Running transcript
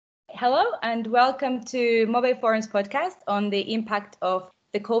Hello and welcome to Mobile Forum's podcast on the impact of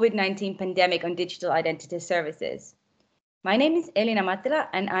the COVID-19 pandemic on digital identity services. My name is Elina Mattila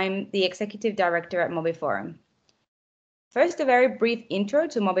and I'm the Executive Director at Mobile Forum. First, a very brief intro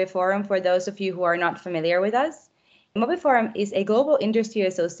to Mobile Forum for those of you who are not familiar with us. Mobile Forum is a global industry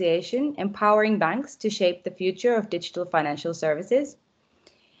association empowering banks to shape the future of digital financial services.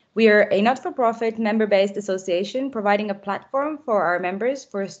 We are a not-for-profit member-based association providing a platform for our members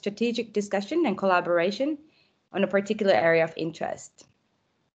for strategic discussion and collaboration on a particular area of interest.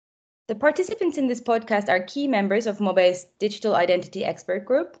 The participants in this podcast are key members of Mobile's Digital Identity Expert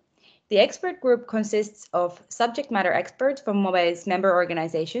Group. The expert group consists of subject matter experts from Mobile's member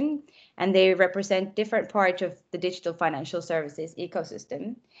organization, and they represent different parts of the digital financial services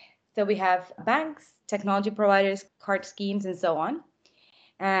ecosystem. So we have banks, technology providers, card schemes, and so on.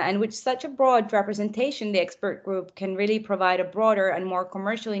 And with such a broad representation, the expert group can really provide a broader and more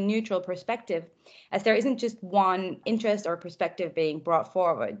commercially neutral perspective, as there isn't just one interest or perspective being brought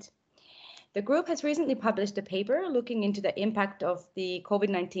forward. The group has recently published a paper looking into the impact of the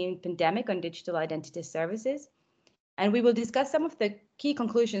COVID-19 pandemic on digital identity services, and we will discuss some of the key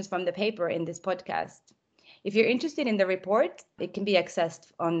conclusions from the paper in this podcast. If you're interested in the report, it can be accessed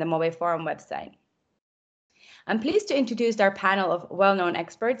on the Mobile Forum website. I'm pleased to introduce our panel of well-known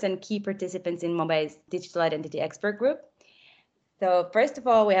experts and key participants in Mobile's Digital Identity Expert Group. So first of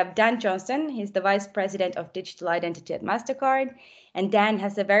all, we have Dan Johnson. He's the Vice President of Digital Identity at MasterCard. And Dan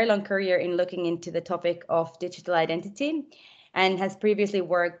has a very long career in looking into the topic of digital identity and has previously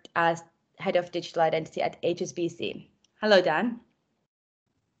worked as Head of Digital Identity at HSBC. Hello, Dan.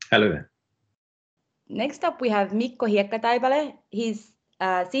 Hello. Next up, we have Mikko Hiekkataipale. He's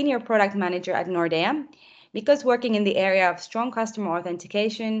a Senior Product Manager at Nordea. Mikko's working in the area of strong customer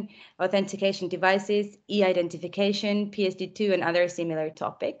authentication, authentication devices, e-identification, PSD2, and other similar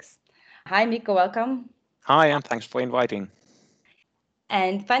topics. Hi, Mikko, welcome. Hi, and thanks for inviting.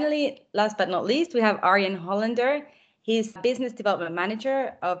 And finally, last but not least, we have Arjen Hollander. He's Business Development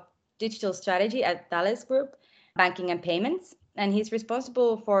Manager of Digital Strategy at Thales Group, Banking and Payments, and he's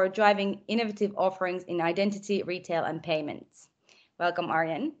responsible for driving innovative offerings in identity, retail, and payments. Welcome,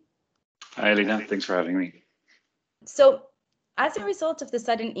 Arjen. Hi, Elina. Thanks for having me. So, as a result of the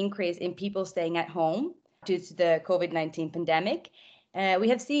sudden increase in people staying at home due to the COVID-19 pandemic, we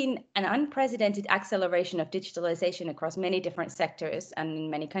have seen an unprecedented acceleration of digitalization across many different sectors and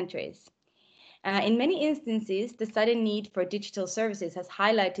in many countries. In many instances, the sudden need for digital services has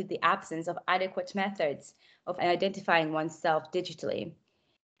highlighted the absence of adequate methods of identifying oneself digitally.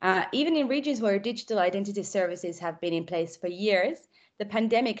 Even in regions where digital identity services have been in place for years, the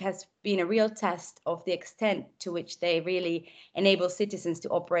pandemic has been a real test of the extent to which they really enable citizens to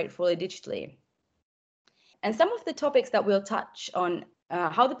operate fully digitally. And some of the topics that we'll touch on,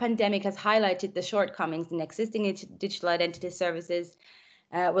 how the pandemic has highlighted the shortcomings in existing digital identity services.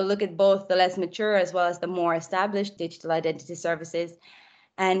 We'll look at both the less mature as well as the more established digital identity services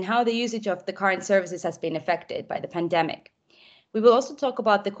and how the usage of the current services has been affected by the pandemic. We will also talk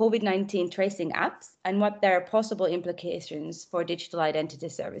about the COVID-19 tracing apps and what their possible implications for digital identity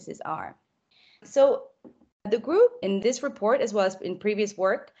services are. So the group in this report, as well as in previous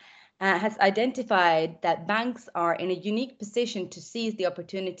work, has identified that banks are in a unique position to seize the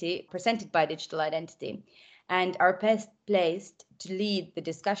opportunity presented by digital identity and are best placed to lead the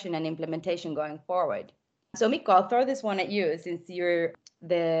discussion and implementation going forward. So Mikko, I'll throw this one at you since you're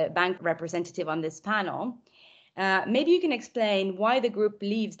the bank representative on this panel. Maybe you can explain why the group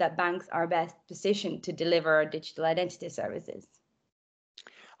believes that banks are best positioned to deliver digital identity services.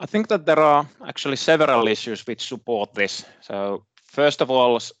 I think that there are actually several issues which support this. So first of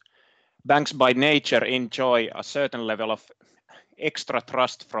all, banks by nature enjoy a certain level of extra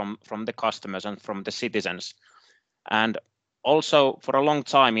trust from the customers and from the citizens. And also for a long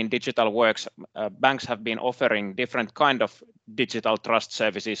time in digital works, banks have been offering different kind of digital trust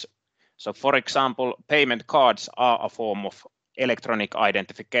services. So for example, payment cards are a form of electronic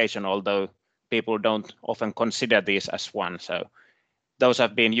identification, although people don't often consider these as one. So those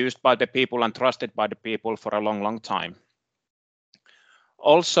have been used by the people and trusted by the people for a long time.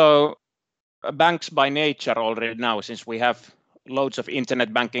 Also, banks by nature already now, since we have loads of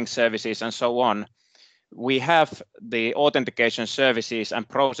internet banking services and so on, we have the authentication services and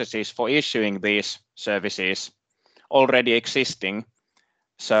processes for issuing these services already existing.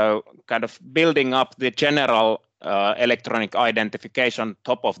 So kind of building up the general electronic identification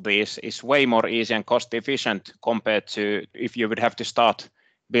top of this is way more easy and cost efficient compared to if you would have to start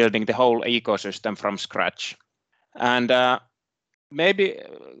building the whole ecosystem from scratch. And maybe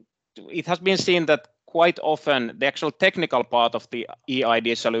it has been seen that quite often the actual technical part of the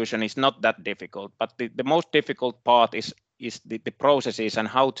eID solution is not that difficult, but the most difficult part is the processes and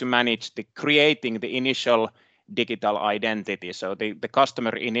how to manage the creating the initial digital identity, so the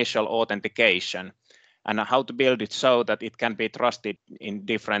customer initial authentication, and how to build it so that it can be trusted in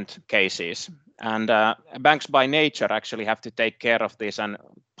different cases. And banks by nature actually have to take care of this, and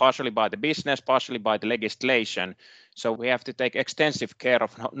partially by the business, partially by the legislation. So we have to take extensive care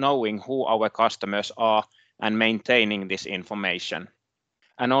of knowing who our customers are and maintaining this information.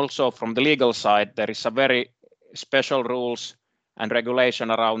 And also from the legal side, there is a very special rules and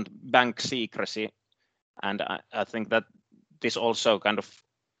regulation around bank secrecy. And I think that this also kind of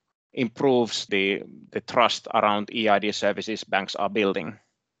improves the trust around eID services banks are building.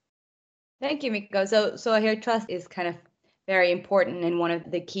 Thank you, Mikko. So I hear trust is kind of very important and one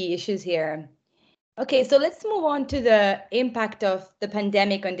of the key issues here. Okay, so let's move on to the impact of the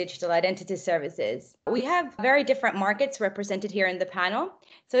pandemic on digital identity services. We have very different markets represented here in the panel.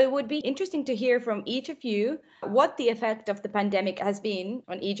 So it would be interesting to hear from each of you what the effect of the pandemic has been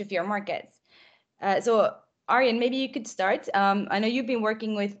on each of your markets. So Arjen, maybe you could start. I know you've been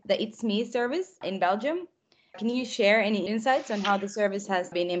working with the It's Me service in Belgium. Can you share any insights on how the service has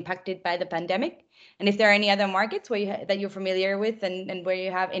been impacted by the pandemic? And if there are any other markets that you're familiar with and where you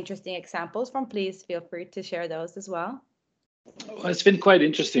have interesting examples from, please feel free to share those as well. Well, it's been quite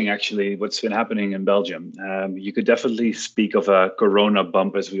interesting, actually, what's been happening in Belgium. You could definitely speak of a corona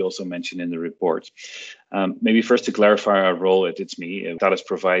bump, as we also mentioned in the report. Maybe first to clarify our role at It's Me, Thales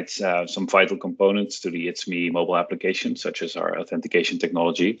provides some vital components to the It's Me mobile application, such as our authentication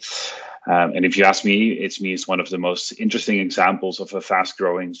technology. And if you ask me, It's Me is one of the most interesting examples of a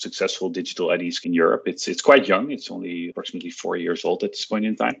fast-growing, successful digital ID scheme in Europe. It's quite young. It's only approximately 4 years old at this point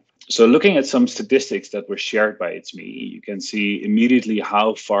in time. So looking at some statistics that were shared by It's Me, you can see immediately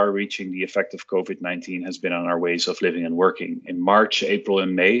how far-reaching the effect of COVID-19 has been on our ways of living and working. In March, April,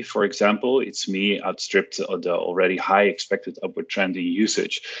 and May, for example, It's Me outstripped the already high expected upward trend in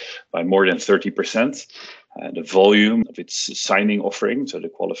usage by more than 30%. The volume of its signing offering, so the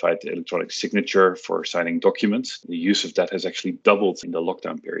qualified electronic signature for signing documents, the use of that has actually doubled in the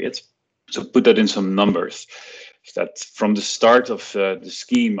lockdown period. So put that in some numbers. That from the start of the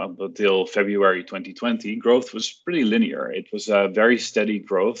scheme up until February 2020, growth was pretty linear. It was a very steady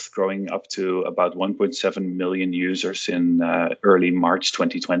growth, growing up to about 1.7 million users in early March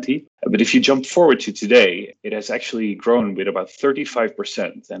 2020. But if you jump forward to today, it has actually grown with about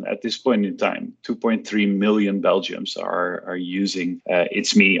 35%. And at this point in time, 2.3 million Belgians are using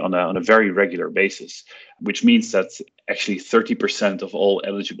It's Me on a very regular basis, which means that actually 30% of all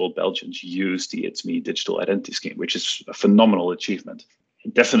eligible Belgians use the It's Me digital identity scheme, which is a phenomenal achievement.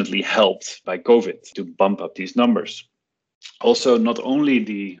 It definitely helped by COVID to bump up these numbers. Also, not only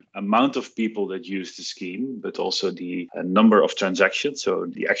the amount of people that use the scheme, but also the number of transactions. So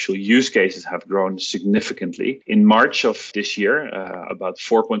the actual use cases have grown significantly. In March of this year, about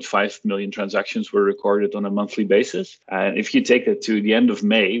 4.5 million transactions were recorded on a monthly basis. And if you take it to the end of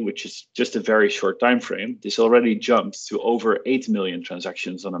May, which is just a very short time frame, this already jumped to over 8 million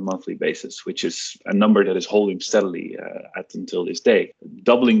transactions on a monthly basis, which is a number that is holding steadily until this day,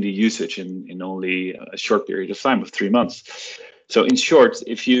 doubling the usage in only a short period of time of 3 months. So in short,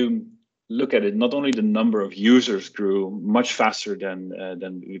 if you look at it, not only the number of users grew much faster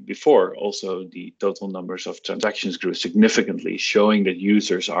than before, also the total numbers of transactions grew significantly, showing that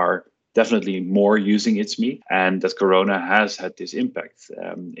users are definitely more using It's Me and that Corona has had this impact.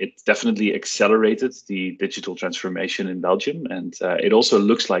 It definitely accelerated the digital transformation in Belgium, and it also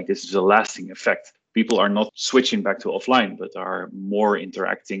looks like this is a lasting effect. People are not switching back to offline, but are more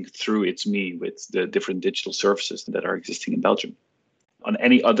interacting through It's Me with the different digital services that are existing in Belgium. On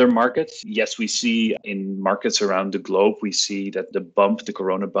any other markets, yes, we see in markets around the globe, we see that the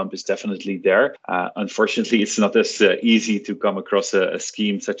Corona bump is definitely there. Unfortunately, it's not as easy to come across a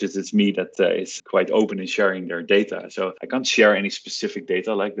scheme such as It's Me that is quite open in sharing their data. So I can't share any specific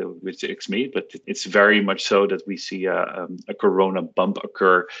data like with It's Me, but it's very much so that we see a Corona bump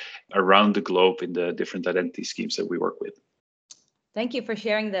occur around the globe in the different identity schemes that we work with. Thank you for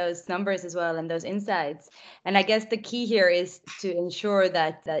sharing those numbers as well and those insights. And I guess the key here is to ensure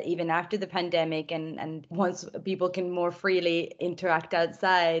that even after the pandemic and once people can more freely interact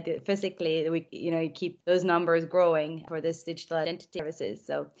outside physically, we keep those numbers growing for this digital identity services.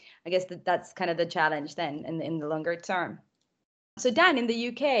 So I guess that's kind of the challenge then in the longer term. So Dan, in the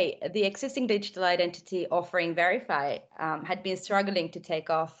UK, the existing digital identity offering Verify had been struggling to take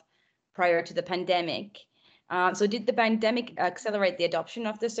off prior to the pandemic. So did the pandemic accelerate the adoption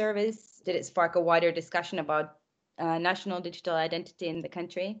of the service? Did it spark a wider discussion about national digital identity in the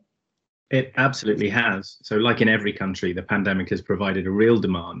country? It absolutely has. So like in every country, the pandemic has provided a real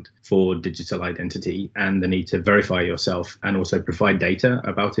demand for digital identity and the need to verify yourself and also provide data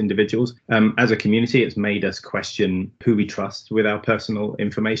about individuals. As a community, it's made us question who we trust with our personal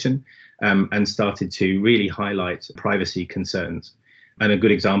information and started to really highlight privacy concerns. And a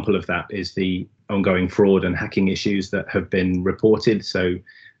good example of that is the ongoing fraud and hacking issues that have been reported. So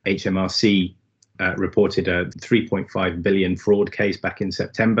HMRC reported a 3.5 billion fraud case back in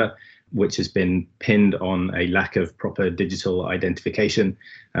September, which has been pinned on a lack of proper digital identification.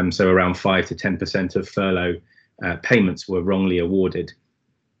 So around 5 to 10% of furlough payments were wrongly awarded.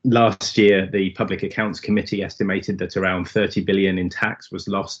 Last year, the Public Accounts Committee estimated that around 30 billion in tax was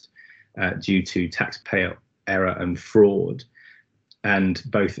lost due to taxpayer error and fraud. And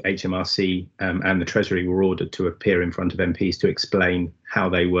both HMRC and the Treasury were ordered to appear in front of MPs to explain how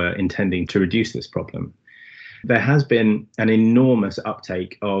they were intending to reduce this problem. There has been an enormous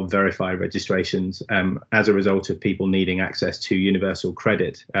uptake of verified registrations as a result of people needing access to universal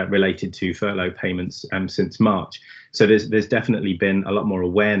credit related to furlough payments since March. So there's definitely been a lot more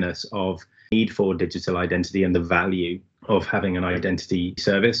awareness of need for digital identity and the value of having an identity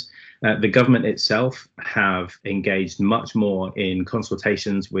service. The government itself have engaged much more in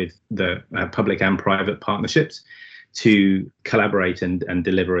consultations with the public and private partnerships to collaborate and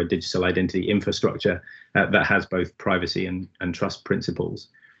deliver a digital identity infrastructure that has both privacy and trust principles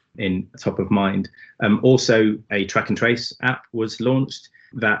in top of mind. Also, a track and trace app was launched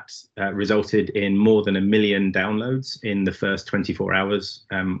that resulted in more than 1 million downloads in the first 24 hours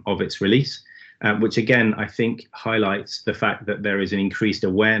of its release, which again, I think highlights the fact that there is an increased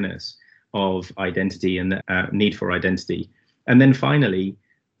awareness of identity and the need for identity. And then finally,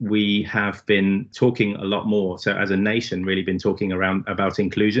 we have been talking a lot more, so as a nation, really been talking about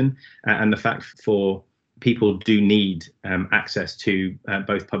inclusion and the fact for people do need access to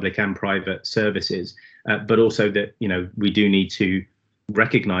both public and private services, but also that, you know, we do need to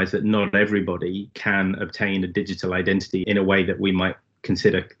recognize that not everybody can obtain a digital identity in a way that we might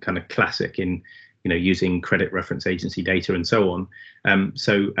consider kind of classic in, you know, using credit reference agency data and so on.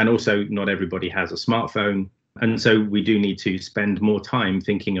 And also not everybody has a smartphone. And so we do need to spend more time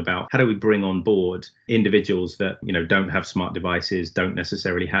thinking about how do we bring on board individuals that, you know, don't have smart devices, don't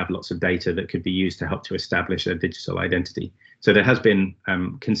necessarily have lots of data that could be used to help to establish a digital identity. So there has been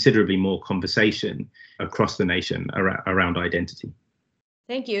considerably more conversation across the nation around identity.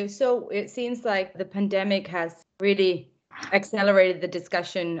 Thank you. So it seems like the pandemic has really accelerated the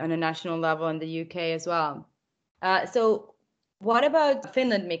discussion on a national level in the UK as well. So what about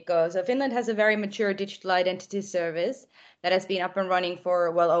Finland, Mikko? So Finland has a very mature digital identity service that has been up and running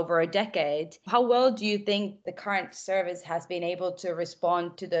for well over a decade. How well do you think the current service has been able to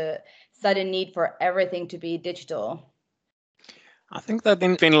respond to the sudden need for everything to be digital? I think that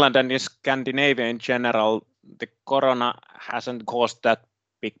in Finland and in Scandinavia in general, the corona hasn't caused that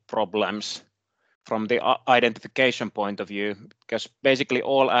big problems from the identification point of view, because basically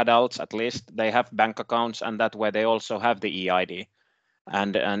all adults, at least, they have bank accounts, and that way they also have the EID.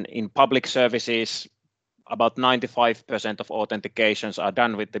 And in public services, about 95% of authentications are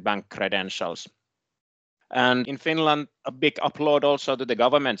done with the bank credentials. And in Finland, a big applaud also to the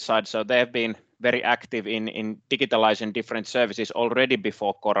government side. So they have been very active in digitalizing different services already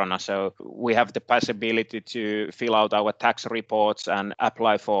before corona. So we have the possibility to fill out our tax reports and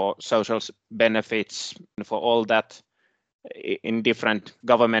apply for social benefits for all that in different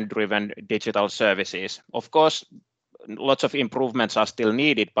government-driven digital services. Of course, lots of improvements are still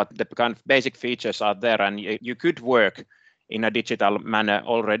needed, but the kind of basic features are there, and you could work in a digital manner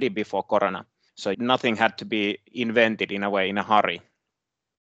already before corona. So nothing had to be invented in a way in a hurry.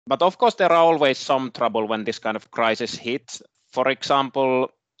 But of course, there are always some trouble when this kind of crisis hits. For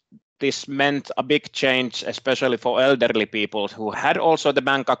example, this meant a big change, especially for elderly people who had also the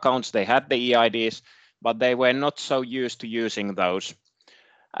bank accounts, they had the EIDs, but they were not so used to using those.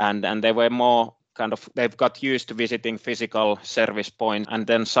 And they were more kind of, they've got used to visiting physical service points, and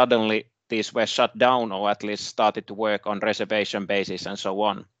then suddenly these were shut down or at least started to work on reservation basis and so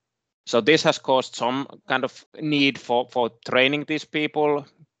on. So this has caused some kind of need for training these people,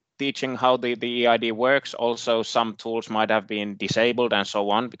 teaching how the EID works. Also, some tools might have been disabled and so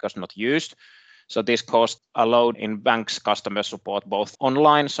on because not used. So this caused a load in banks' customer support, both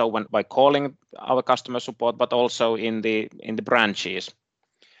online, so by calling our customer support, but also in the branches.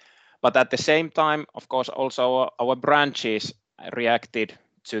 But at the same time, of course, also our branches reacted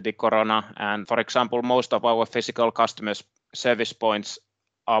to the corona. And for example, most of our physical customer service points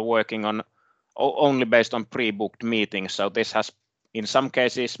are working on only based on pre-booked meetings. So this has, in some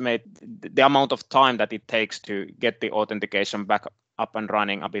cases, made the amount of time that it takes to get the authentication back up and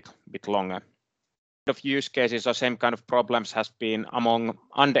running a bit longer. Of use cases or same kind of problems has been among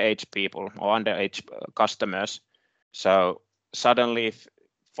underage people or underage customers. So suddenly, if,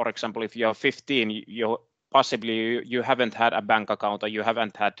 for example, if you're 15, you haven't had a bank account, or you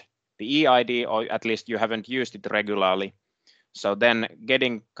haven't had the EID, or at least you haven't used it regularly. So then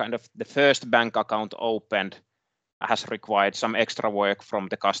getting kind of the first bank account opened has required some extra work from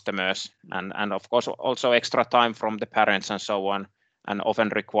the customers, and of course also extra time from the parents and so on, and often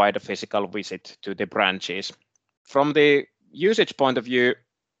required a physical visit to the branches. From the usage point of view,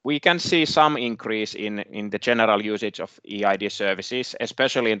 we can see some increase in the general usage of EID services,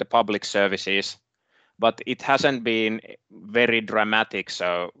 especially in the public services, but it hasn't been very dramatic.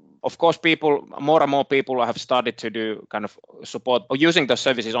 So of course, more and more people have started to do kind of support or using the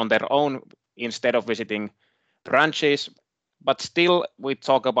services on their own instead of visiting branches, but still we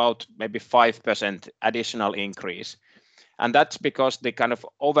talk about maybe 5% additional increase. And that's because the kind of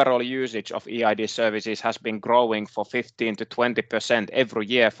overall usage of EID services has been growing for 15 to 20% every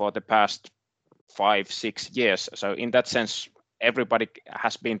year for the past 5-6 years. So in that sense, everybody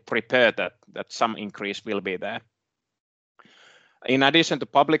has been prepared that some increase will be there. In addition to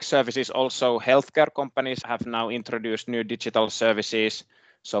public services, also healthcare companies have now introduced new digital services.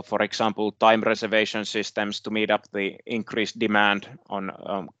 So for example, time reservation systems to meet up the increased demand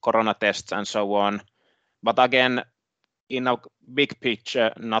on corona tests and so on. But again, in a big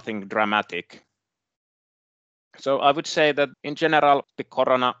picture, nothing dramatic. So I would say that in general, the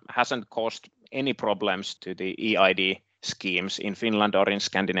corona hasn't caused any problems to the EID schemes in Finland or in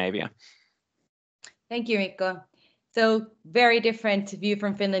Scandinavia. Thank you, Mikko. So very different view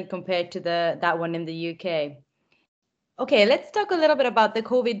from Finland compared to that one in the UK. Okay, let's talk a little bit about the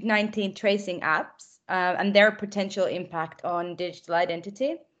COVID-19 tracing apps and their potential impact on digital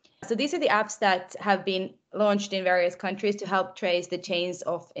identity. So these are the apps that have been launched in various countries to help trace the chains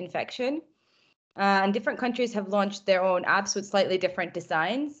of infection. And different countries have launched their own apps with slightly different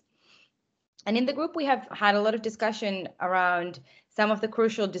designs. And in the group, we have had a lot of discussion around some of the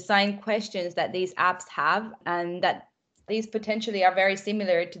crucial design questions that these apps have, and that these potentially are very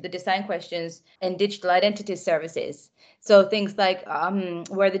similar to the design questions in digital identity services. So things like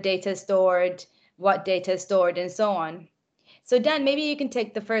where the data is stored, what data is stored, and so on. So Dan, maybe you can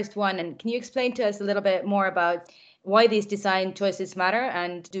take the first one, and can you explain to us a little bit more about why these design choices matter,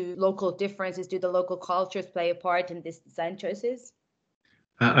 and do local differences, do the local cultures play a part in these design choices?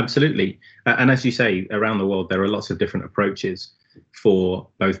 Absolutely. And as you say, around the world, there are lots of different approaches for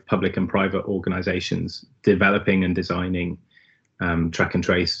both public and private organizations developing and designing track and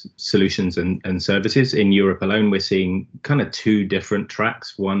trace solutions and services. In Europe alone, we're seeing kind of two different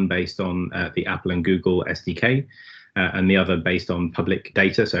tracks, one based on the Apple and Google SDK, and the other based on public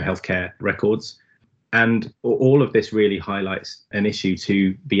data, so healthcare records. And all of this really highlights an issue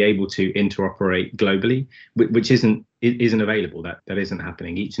to be able to interoperate globally, which isn't available. That isn't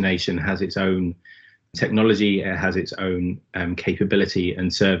happening. Each nation has its own technology, it has its own capability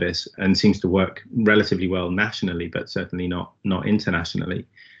and service, and seems to work relatively well nationally, but certainly not internationally.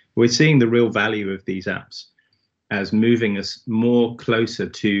 We're seeing the real value of these apps as moving us more closer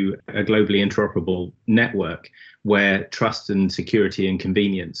to a globally interoperable network where trust and security and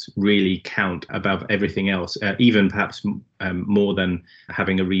convenience really count above everything else, even perhaps more than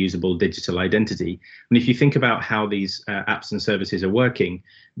having a reusable digital identity. And if you think about how these apps and services are working,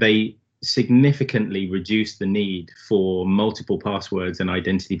 they significantly reduce the need for multiple passwords and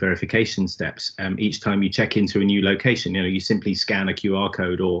identity verification steps. Each time you check into a new location, you simply scan a QR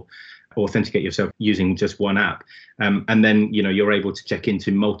code or authenticate yourself using just one app, and then you're able to check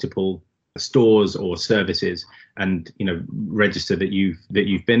into multiple stores or services and register that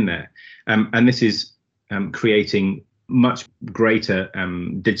you've been there, and this is creating much greater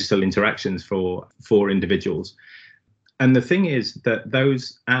digital interactions for individuals. And the thing is that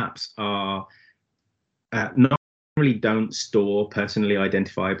those apps are not really don't store personally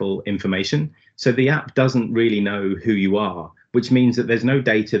identifiable information, so the app doesn't really know who you are, which means that there's no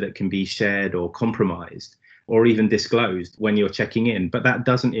data that can be shared or compromised or even disclosed when you're checking in. But that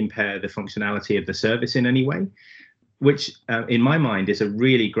doesn't impair the functionality of the service in any way, which in my mind is a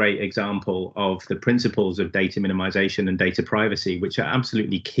really great example of the principles of data minimization and data privacy, which are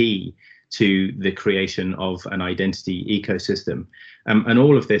absolutely key to the creation of an identity ecosystem. And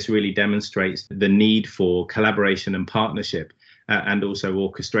all of this really demonstrates the need for collaboration and partnership and also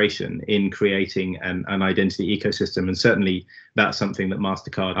orchestration in creating an identity ecosystem. And certainly that's something that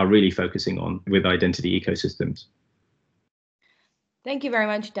MasterCard are really focusing on with identity ecosystems. Thank you very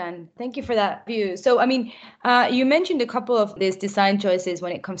much, Dan. Thank you for that view. So, you mentioned a couple of these design choices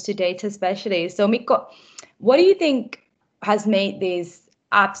when it comes to data especially. So, Mikko, what do you think has made these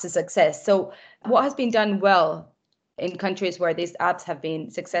apps a success. So what has been done well in countries where these apps have been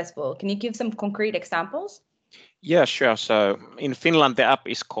successful? Can you give some concrete examples? Yeah, sure. So in Finland, the app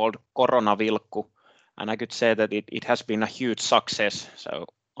is called Koronavilkku, and I could say that it has been a huge success. So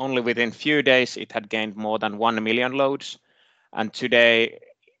only within few days, it had gained more than 1 million loads. And today,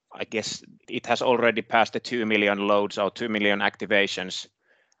 I guess it has already passed the 2 million loads or 2 million activations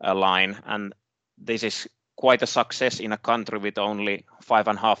line. And this is quite a success in a country with only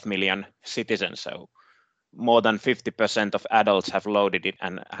 5.5 million citizens. So more than 50% of adults have loaded it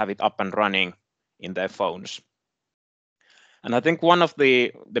and have it up and running in their phones. And I think one of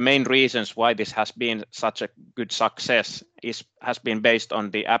the main reasons why this has been such a good success has been based on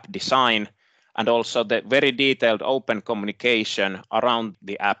the app design and also the very detailed open communication around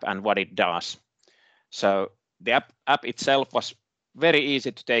the app and what it does. So the app itself was very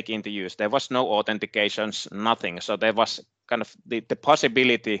easy to take into use. There was no authentications, nothing. So there was kind of the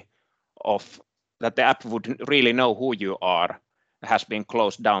possibility of that the app would really know who you are has been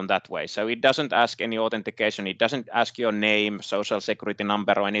closed down that way. So it doesn't ask any authentication. It doesn't ask your name, social security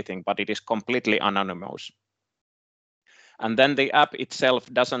number or anything, but it is completely anonymous. And then the app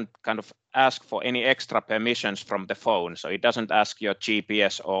itself doesn't kind of ask for any extra permissions from the phone. So it doesn't ask your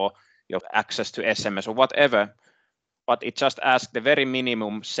GPS or your access to SMS or whatever, but it just asks the very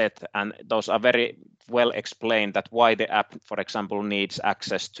minimum set. And those are very well explained that why the app, for example, needs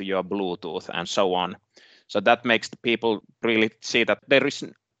access to your Bluetooth and so on. So that makes the people really see that there is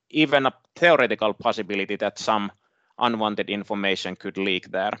even a theoretical possibility that some unwanted information could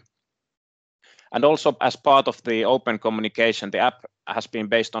leak there. And also as part of the open communication, the app has been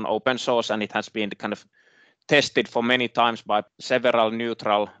based on open source and it has been kind of tested for many times by several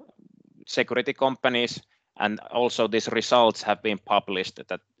neutral security companies. And also these results have been published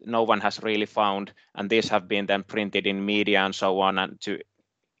that no one has really found, and these have been then printed in media and so on, and to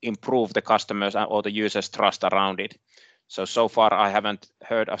improve the customers or the users' trust around it. So far I haven't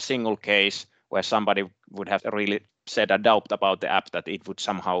heard a single case where somebody would have really said a doubt about the app that it would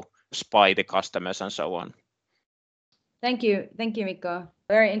somehow spy the customers and so on. Thank you, Mikko.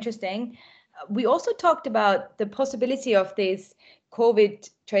 Very interesting. We also talked about the possibility of these COVID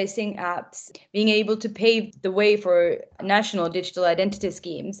tracing apps being able to pave the way for national digital identity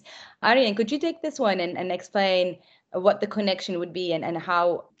schemes. Arjen, could you take this one and explain what the connection would be and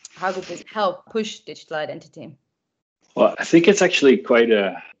how would this help push digital identity? Well, I think it's actually quite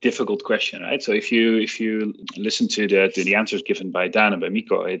a difficult question, right? So if you listen to the answers given by Dan and by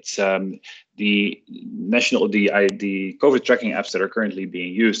Mikko, it's the COVID tracking apps that are currently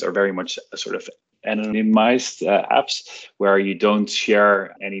being used are very much a sort of anonymized apps where you don't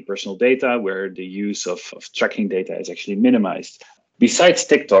share any personal data, where the use of tracking data is actually minimized. Besides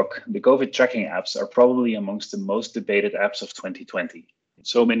TikTok, the COVID tracking apps are probably amongst the most debated apps of 2020.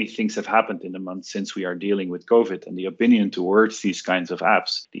 So many things have happened in the months since we are dealing with COVID, and the opinion towards these kinds of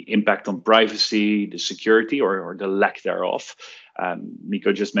apps, the impact on privacy, the security or the lack thereof.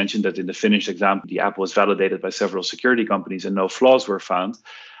 Mikko just mentioned that in the Finnish example, the app was validated by several security companies and no flaws were found.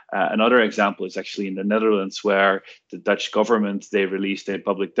 Another example is actually in the Netherlands, where the Dutch government, they released a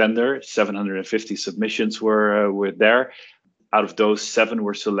public tender. 750 submissions were there. Out of those, 7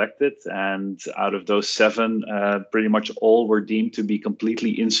 were selected, and out of those 7, pretty much all were deemed to be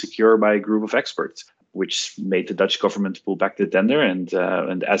completely insecure by a group of experts, which made the Dutch government pull back the tender. And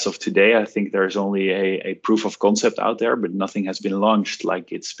as of today, I think there's only a proof of concept out there, but nothing has been launched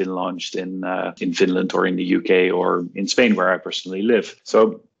like it's been launched in Finland or in the UK or in Spain, where I personally live.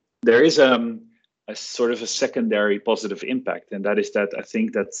 So there is a sort of a secondary positive impact. And that is that I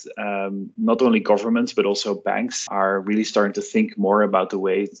think that not only governments, but also banks are really starting to think more about the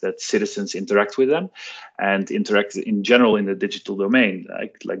ways that citizens interact with them and interact in general in the digital domain.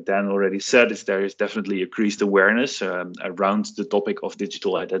 Like Dan already said, there is definitely increased awareness around the topic of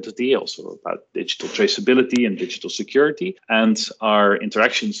digital identity, also about digital traceability and digital security. And our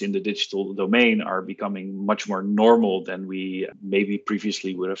interactions in the digital domain are becoming much more normal than we maybe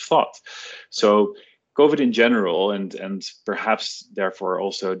previously would have thought. So COVID in general, and perhaps therefore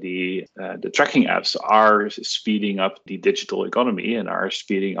also the tracking apps are speeding up the digital economy and are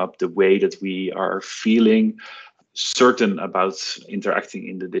speeding up the way that we are feeling certain about interacting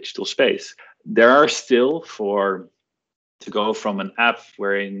in the digital space. There are still, to go from an app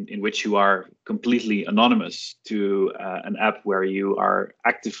in which you are completely anonymous to an app where you are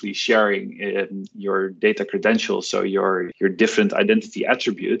actively sharing your data credentials, so your different identity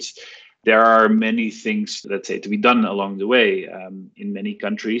attributes. There are many things, let's say, to be done along the way. In many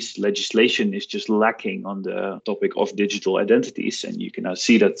countries, legislation is just lacking on the topic of digital identities. And you can now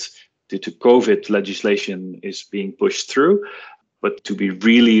see that due to COVID, legislation is being pushed through. But to be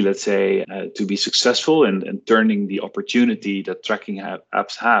really, let's say, to be successful and turning the opportunity that tracking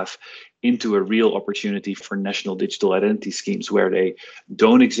apps have into a real opportunity for national digital identity schemes where they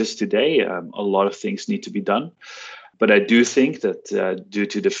don't exist today, a lot of things need to be done. But I do think that due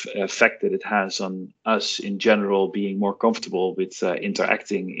to the effect that it has on us in general being more comfortable with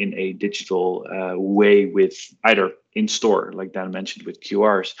interacting in a digital way with either in store, like Dan mentioned, with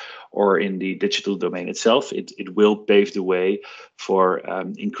QRs, or in the digital domain itself, it will pave the way for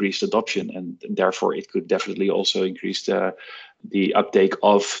increased adoption. And therefore, it could definitely also increase the uptake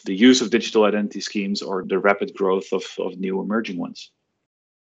of the use of digital identity schemes or the rapid growth of new emerging ones.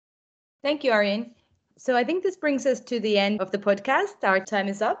 Thank you, Arjen. So I think this brings us to the end of the podcast. Our time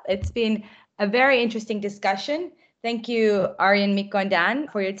is up. It's been a very interesting discussion. Thank you, Arjen, Mikko, and Dan,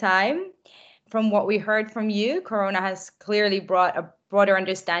 for your time. From what we heard from you, Corona has clearly brought a broader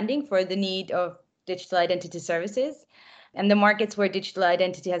understanding for the need of digital identity services. And the markets where digital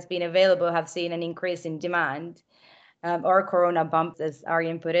identity has been available have seen an increase in demand, or Corona bump, as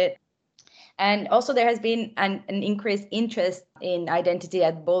Arjen put it. And also there has been an increased interest in identity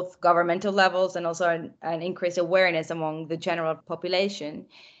at both governmental levels and also an increased awareness among the general population.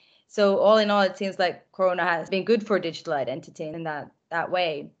 So all in all, it seems like Corona has been good for digital identity in that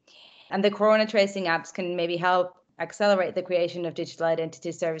way. And the Corona tracing apps can maybe help accelerate the creation of digital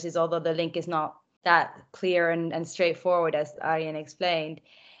identity services, although the link is not that clear and straightforward, as Arjen explained.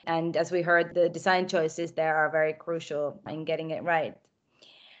 And as we heard, the design choices there are very crucial in getting it right.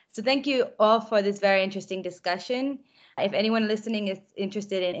 So thank you all for this very interesting discussion. If anyone listening is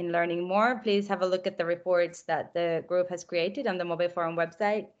interested in learning more, please have a look at the reports that the group has created on the Mobile Forum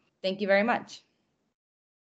website. Thank you very much.